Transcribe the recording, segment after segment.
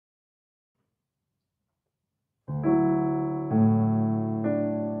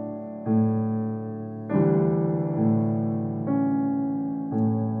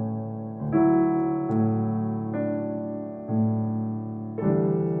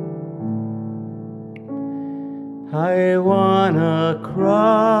I wanna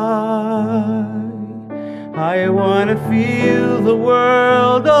cry. I wanna feel the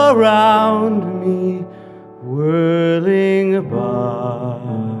world around me whirling by.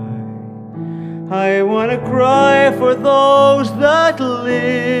 I wanna cry for those that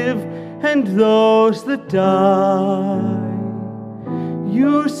live and those that die.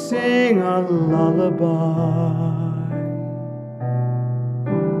 You sing a lullaby.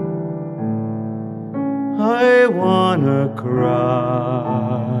 I wanna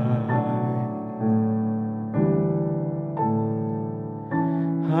cry.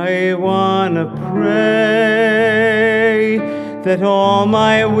 I wanna pray that all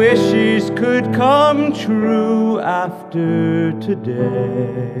my wishes could come true after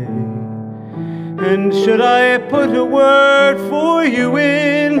today. And should I put a word for you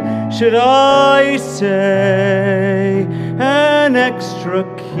in, should I say an extra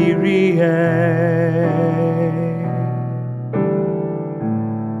Kyrie?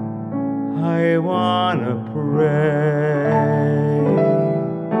 I wanna pray.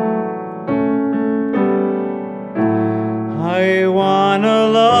 I wanna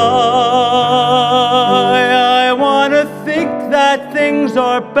lie. I wanna think that things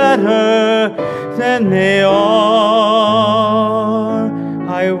are better than they are.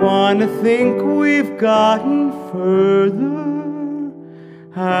 I wanna think we've gotten further,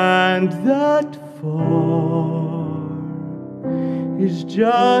 and that far is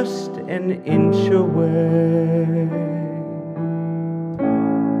just an inch away.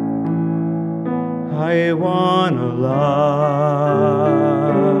 I wanna lie.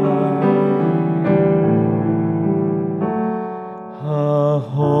 A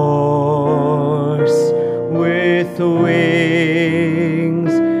horse with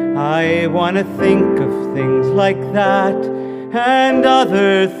wings. I wanna think of things like that and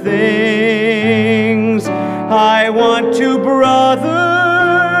other things. I want two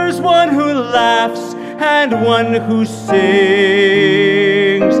brothers, one who laughs and one who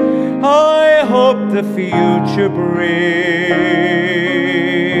sings. I hope the future brings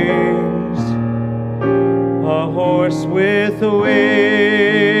a horse with wings.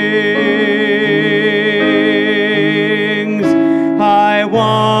 I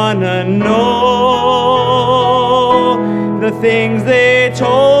wanna know the things they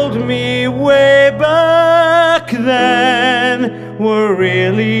told me way back then were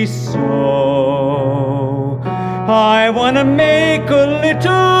really so. I wanna make a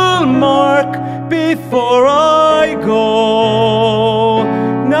little mark before I go,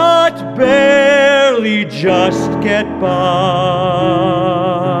 not barely just get by.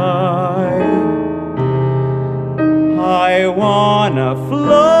 I wanna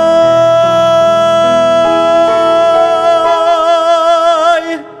fly.